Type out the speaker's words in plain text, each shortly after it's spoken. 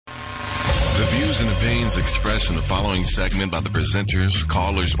views and opinions expressed in the following segment by the presenters,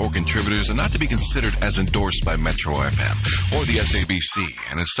 callers, or contributors are not to be considered as endorsed by Metro FM or the SABC,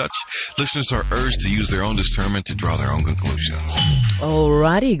 and as such, listeners are urged to use their own discernment to draw their own conclusions.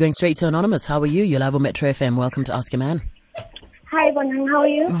 Alrighty, going straight to Anonymous. How are you? You're live on Metro FM. Welcome to Ask a Man. Hi, Bonan. How are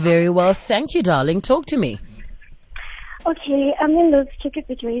you? Very well, thank you, darling. Talk to me. Okay, I'm in this tricky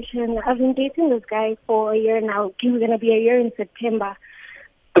situation. I've been dating this guy for a year now. He's going to be a year in September.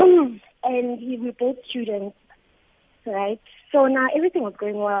 And we're both students, right? So now everything was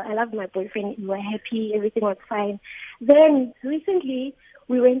going well. I loved my boyfriend. We were happy. Everything was fine. Then recently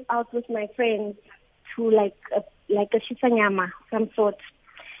we went out with my friends to like a shisanyama, some sort.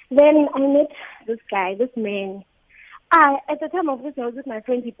 Then I met this guy, this man. At the time of this, I was with my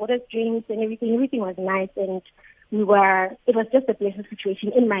friends. He bought us drinks and everything. Everything was nice, and it was just a pleasant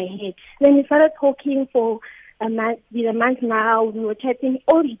situation in my head. Then we started talking for a month now. We were chatting.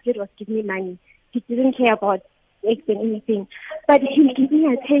 All he did was give me money. He didn't care about sex and anything. But he gave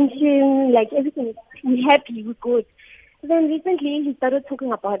me attention, like everything. We're happy, we're good. Then recently he started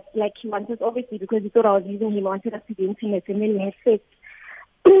talking about, like, he wanted, obviously, because he thought I was using him, he wanted us to be intimate, and then we had sex.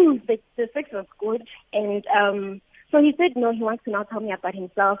 The sex was good, and so he said no, he wants to now tell me about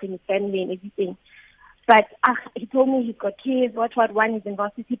himself and his family and everything. But he told me he's got kids, one is in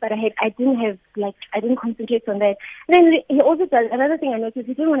varsity, but I didn't concentrate on that. Then he also does, another thing I noticed,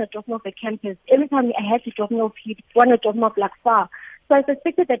 he didn't want to drop me off at campus. Every time I had to drop me off, he'd want to drop me off like far. So I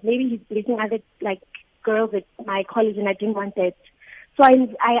suspected that maybe he's dating other, like, girls at my college, and I didn't want that. So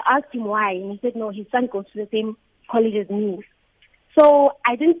I asked him why, and he said no, his son goes to the same college as me. So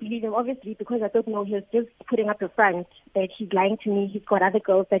I didn't believe him, obviously, because I thought, no, he was just putting up a front, that he's lying to me, he's got other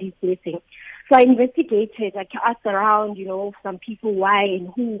girls that he's dating. So I investigated, I asked around, some people why and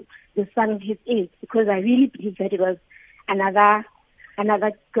who the son of his is, because I really believed that it was another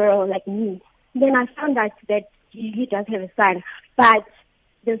girl like me. Then I found out that he does have a son, but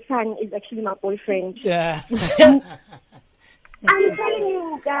the son is actually my boyfriend. Yeah. I'm telling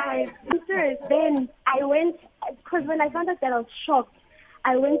you guys, I'm serious. Then I went, because when I found out that, I was shocked.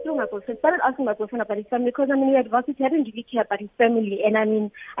 I went through my boyfriend, started asking my boyfriend about his family, because we had varsity, I didn't really care about his family, and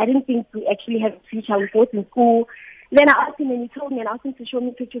I didn't think we actually have a future. We both in school. Then I asked him, and he told me, and I asked him to show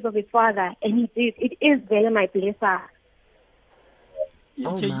me pictures of his father, and he did. It is very my blesser.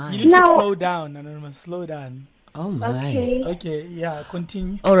 Okay, my. you need to slow down, Anonymous. Slow down. Oh my. Okay, yeah,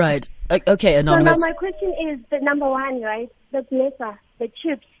 continue. All right. Okay, Anonymous. So now my question is, the number one, right? The blesser, the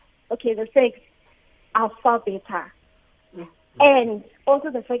chips, okay, the sex are far better. And also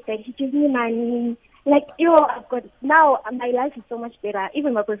the fact that he gives me money. Like, I've got, now my life is so much better.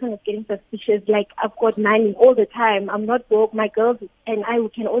 Even my boyfriend is getting suspicious. Like, I've got money all the time. I'm not broke. My girls and I, we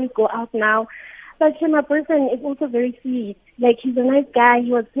can always go out now. But my boyfriend is also very sweet. Like, he's a nice guy.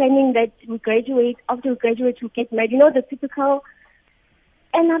 He was planning that we graduate. After we graduate, we'll get married. The typical.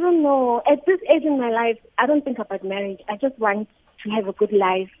 And I don't know. At this age in my life, I don't think about marriage. I just want to have a good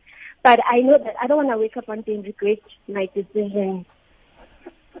life. But I know that I don't want to wake up one day and regret my decision.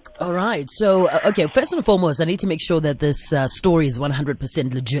 All right. So, okay, first and foremost, I need to make sure that this story is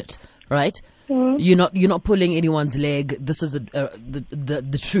 100% legit, right? Mm-hmm. You're not pulling anyone's leg. This is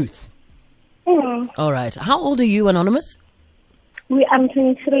the truth. Mm-hmm. All right. How old are you, Anonymous? I'm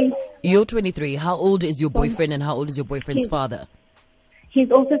 23. You're 23. How old is your boyfriend, and how old is your boyfriend's father?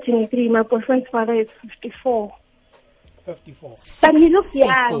 He's also 23. My boyfriend's father is 54. 54. But he looks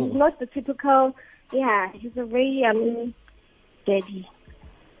young. He's not the typical. Yeah, he's a very daddy.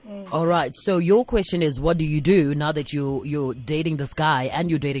 All right. So your question is, what do you do now that you're dating this guy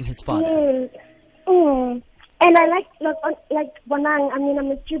and you're dating his father? And I like Bonang.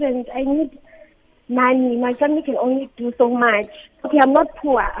 I'm a student. I need money. My family can only do so much. Okay, I'm not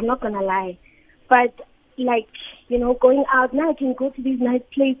poor. I'm not gonna lie. But going out now, I can go to these nice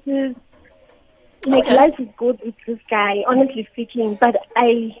places. Life is good with this guy, honestly speaking, but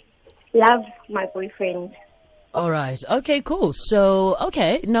I love my boyfriend. All right. Okay, cool. So,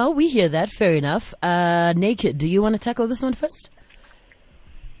 okay. No, we hear that. Fair enough. Naked, do you want to tackle this one first?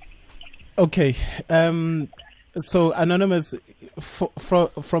 Okay. So, Anonymous,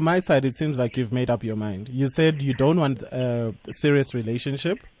 from my side, it seems like you've made up your mind. You said you don't want a serious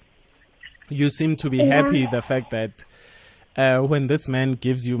relationship. You seem to be happy the fact that when this man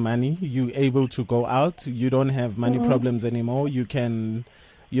gives you money, you're able to go out. You don't have money problems anymore. You can,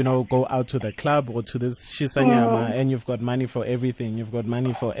 go out to the club or to this shisanyama, and you've got money for everything. You've got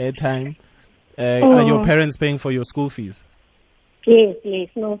money for airtime. Are your parents paying for your school fees? Yes.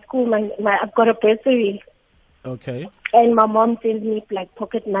 No, school, I've got a bursary. Okay. And my mom sends me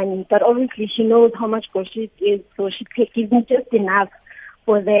pocket money, but obviously she knows how much groceries is, so she gives me just enough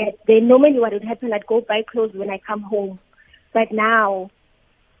for that. Then normally what would happen, I'd go buy clothes when I come home. But now,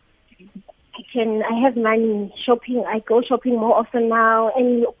 I have money shopping. I go shopping more often now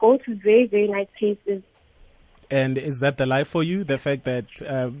and go to very, very nice places. And is that the life for you? The fact that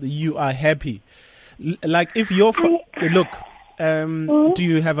you are happy? Like if your look, do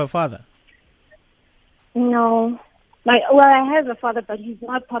you have a father? No. I have a father, but he's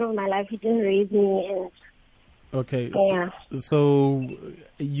not part of my life. He didn't raise me. And okay. Yeah. So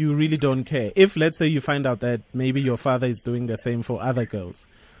you really don't care. If, let's say, you find out that maybe your father is doing the same for other girls,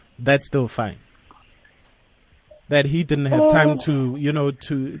 that's still fine. That he didn't have time to,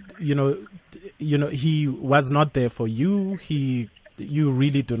 he was not there for you. You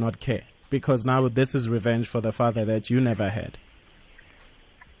really do not care, because now this is revenge for the father that you never had.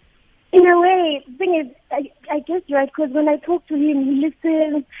 In a way, the thing is, I guess you're right, because when I talk to him, he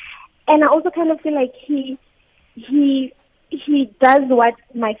listens, and I also kind of feel like he does what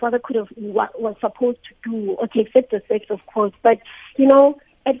my father was supposed to do. Okay, except the sex, of course, but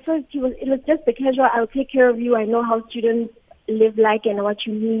at first it was just the casual. I'll take care of you. I know how students live like and what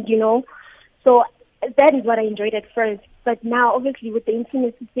you need. So that is what I enjoyed at first. But now, obviously, with the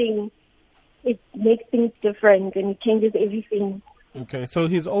intimacy thing, it makes things different and it changes everything. Okay, so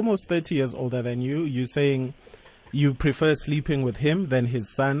he's almost 30 years older than you. You're saying you prefer sleeping with him than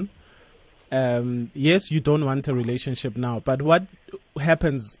his son. Yes, you don't want a relationship now, but what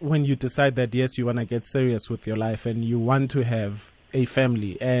happens when you decide that, yes, you want to get serious with your life and you want to have a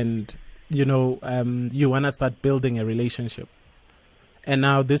family and, you want to start building a relationship? And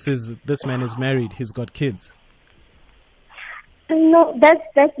now this man is married. He's got kids. No,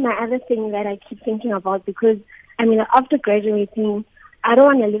 that's my other thing that I keep thinking about, because after graduating, I don't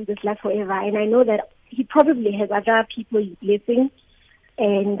want to live this life forever, and I know that he probably has other people he's blessing,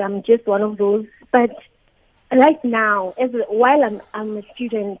 and I'm just one of those. But right now, while I'm a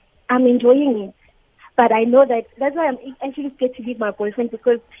student, I'm enjoying it. But I know that's why I'm actually scared to leave my boyfriend,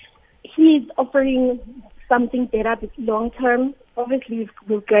 because he's offering something better long term. Obviously,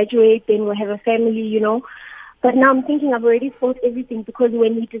 we'll graduate, then we'll have a family, But now I'm thinking I've already spoiled everything, because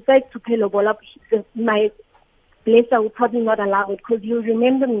when he decides to pay lobola, my blesser will probably not allow it, because you'll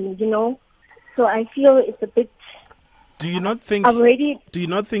remember me, So I feel it's a bit. Do you not think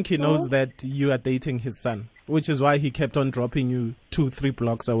he knows that you are dating his son, which is why he kept on dropping you 2-3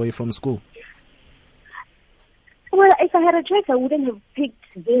 blocks away from school? Well, if I had a choice, I wouldn't have picked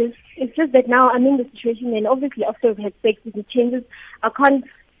this. It's just that now I'm in the situation, and obviously after we've had sex, if it changes, I can't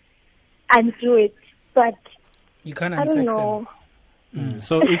undo it. But you can't I don't know.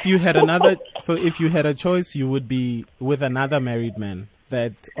 So if you had a choice, you would be with another married man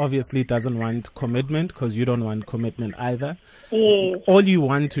that obviously doesn't want commitment, because you don't want commitment either. Yes. All you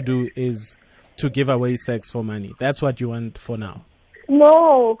want to do is to give away sex for money. That's what you want for now.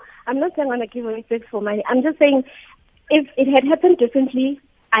 No, I'm not saying I want to give away sex for money. I'm just saying if it had happened differently,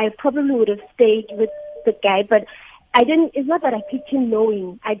 I probably would have stayed with the guy. But I didn't. It's not that I picked him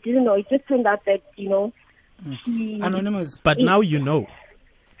knowing. I didn't know. It just turned out that Anonymous. But now you know.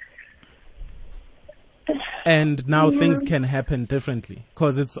 And now things can happen differently,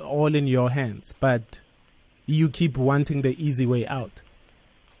 because it's all in your hands. But you keep wanting the easy way out.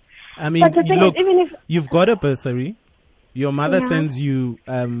 I mean, look, you've got a bursary. Your mother sends you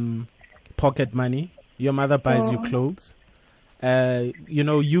pocket money. Your mother buys you clothes.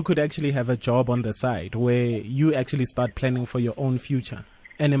 You could actually have a job on the side where you actually start planning for your own future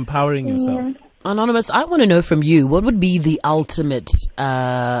and empowering yourself. Anonymous, I want to know from you, what would be the ultimate,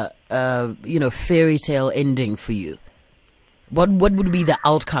 fairy tale ending for you? What would be the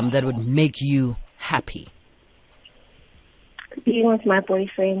outcome that would make you happy? Being with my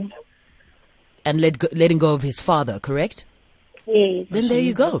boyfriend. And letting go of his father, correct? Yes. Then there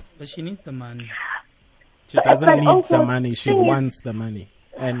you go. But she needs the money. She doesn't need the money. She wants the money.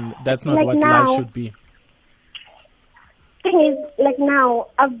 And that's not what life should be. Thing is, now,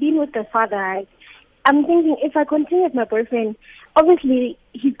 I've been with the father. Right? I'm thinking if I continue with my boyfriend, obviously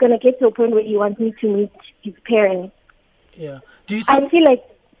he's going to get to a point where he wants me to meet his parents. Yeah. I feel like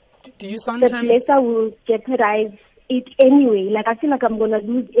sometimes the blesser will jeopardize it anyway. I feel like I'm going to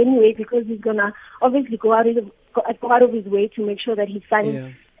lose anyway, because he's going to obviously go out of his way to make sure that his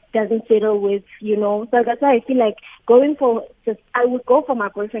son doesn't settle with, So that's why I feel like I would go for my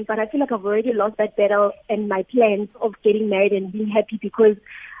boyfriend, but I feel like I've already lost that battle and my plans of getting married and being happy, because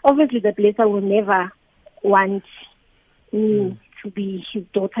obviously the blesser will never want me to be his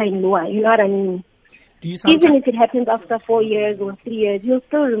daughter-in-law. You know what I mean? Even if it happens after 4 years or 3 years, you'll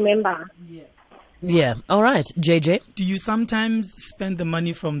still remember. Yeah. All right. JJ? Do you sometimes spend the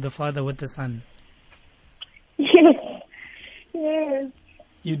money from the father with the son? Yes. Yes.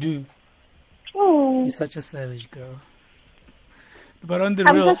 You do. Oh. You're such a savage girl. But on the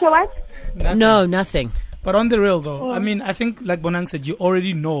I'm real, such a what? nothing. No, nothing. But on the real, though, I mean, I think, like Bonang said, you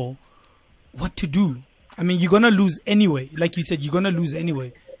already know what to do. I mean, you're going to lose anyway. Like you said, you're going to lose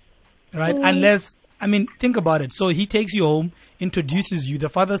anyway. Right? Unless, I mean, think about it. So he takes you home, introduces you, the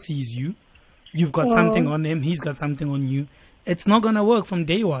father sees you, you've got something on him, he's got something on you. It's not going to work from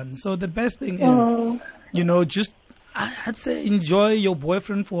day one. So the best thing is, you know, just, I'd say enjoy your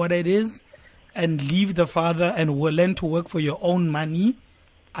boyfriend for what it is and leave the father and learn to work for your own money.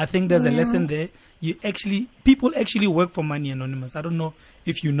 I think there's a lesson there. People actually work for money, Anonymous. I don't know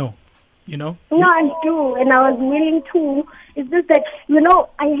if you know. You know? No, I do, and I was willing to. It's just that, you know,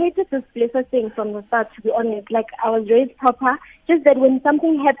 I hated this blesser thing from the start, to be honest. Like, I was raised proper. Just that when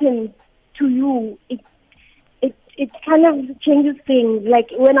something happens to you, it kind of changes things. Like,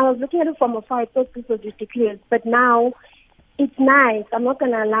 when I was looking at it from afar, I thought this was ridiculous. But now, it's nice. I'm not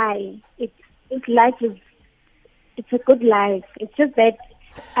going to lie. It's a good life. It's just that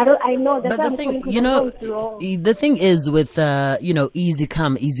I know that's But the thing, you know, the thing is with, you know, easy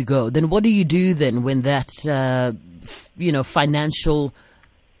come, easy go. Then what do you do then when that, you know, financial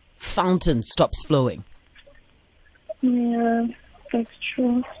fountain stops flowing? Yeah, that's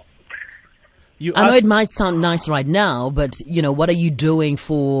true. I know it might sound nice right now, but, you know, what are you doing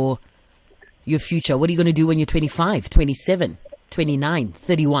for your future? What are you going to do when you're 25, 27, 29,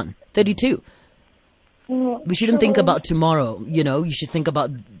 31, 32? We shouldn't think about tomorrow, you know. You should think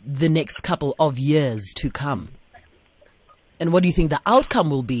about the next couple of years to come. And what do you think the outcome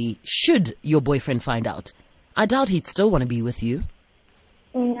will be should your boyfriend find out? I doubt he'd still want to be with you.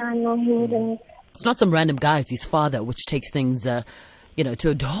 Yeah, no, he wouldn't. It's not some random guy, it's his father, which takes things, you know,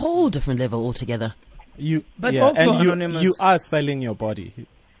 to a whole different level altogether. Also, Anonymous, you are selling your body.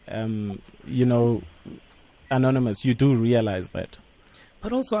 You know, Anonymous, you do realize that.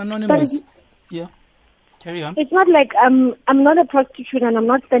 But also, Anonymous, yeah. Carry on. It's not like I'm not a prostitute and I'm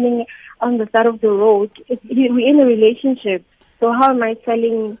not standing on the side of the road. We're in a relationship. So how am I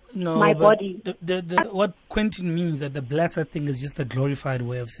selling my body? What Quentin means that the blesser thing is just a glorified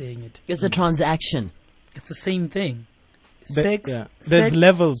way of saying it. It's a transaction. It's the same thing. Sex. There's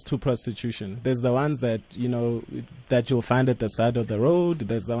levels to prostitution. There's the ones that, you know, that you'll find at the side of the road.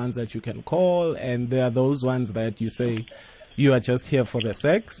 There's the ones that you can call. And there are those ones that you say, you are just here for the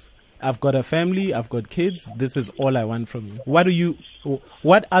sex. I've got a family, I've got kids, this is all I want from you. What do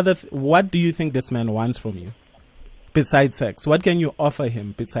you think this man wants from you besides sex? What can you offer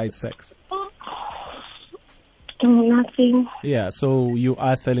him besides sex? Nothing. Yeah, so you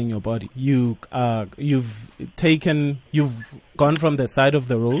are selling your body. You've gone from the side of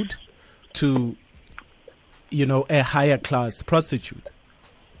the road to, you know, a higher class prostitute.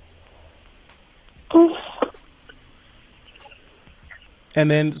 And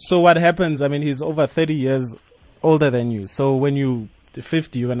then, so what happens? I mean, he's over 30 years older than you. So when you're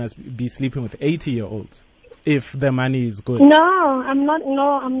 50, you're going to be sleeping with 80-year-olds if the money is good. No, I'm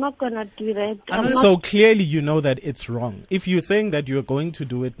not going to do that. So clearly you know that it's wrong. If you're saying that you're going to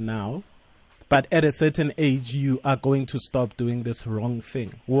do it now, but at a certain age you are going to stop doing this wrong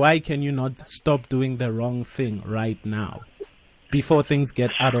thing, why can you not stop doing the wrong thing right now before things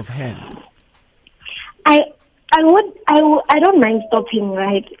get out of hand? I don't mind stopping,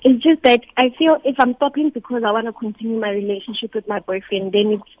 right? It's just that I feel if I'm stopping because I want to continue my relationship with my boyfriend,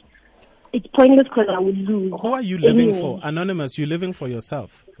 then it's pointless because I would lose. Who are you living for? Anonymous, you're living for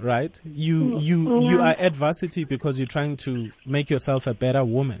yourself, right? You are at varsity because you're trying to make yourself a better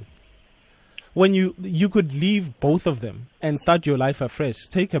woman. When you could leave both of them and start your life afresh,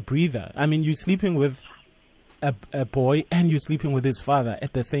 take a breather. I mean, you're sleeping with a boy and you're sleeping with his father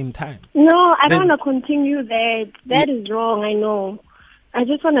at the same time. No, I don't want to continue that. That is wrong, I know. I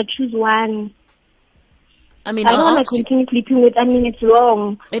just want to choose one. I mean, I don't want to continue sleeping with, it's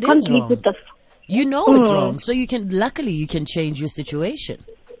wrong. It Can't is sleep wrong. with the You know it's wrong, so luckily you can change your situation.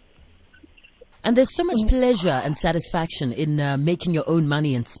 And there's so much pleasure and satisfaction in making your own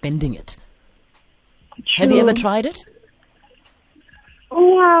money and spending it. True. Have you ever tried it?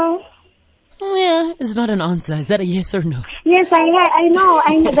 No. Yeah, it's not an answer. Is that a yes or no? Yes, I know.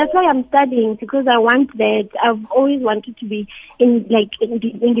 That's why I'm studying, because I want that. I've always wanted to be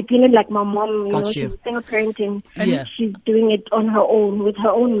independent like my mom. Got you. She's single parenting. Yeah. She's doing it on her own, with her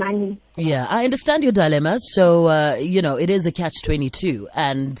own money. Yeah, I understand your dilemma. So, it is a catch-22.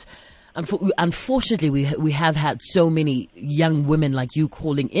 And unfortunately, we have had so many young women like you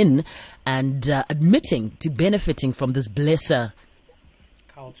calling in and admitting to benefiting from this blesser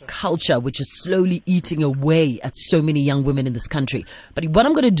culture which is slowly eating away at so many young women in this country. But what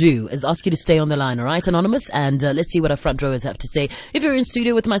I'm going to do is ask you to stay on the line, all right, Anonymous? And let's see what our front rowers have to say. If you're in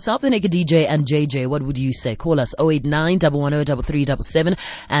studio with myself, the Naked DJ, and JJ, what would you say? Call us 089 110 3377.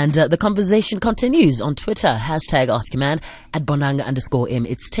 And the conversation continues on Twitter. Hashtag AskYourMan at Bonang_M.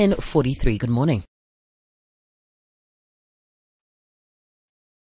 It's 10:43. Good morning.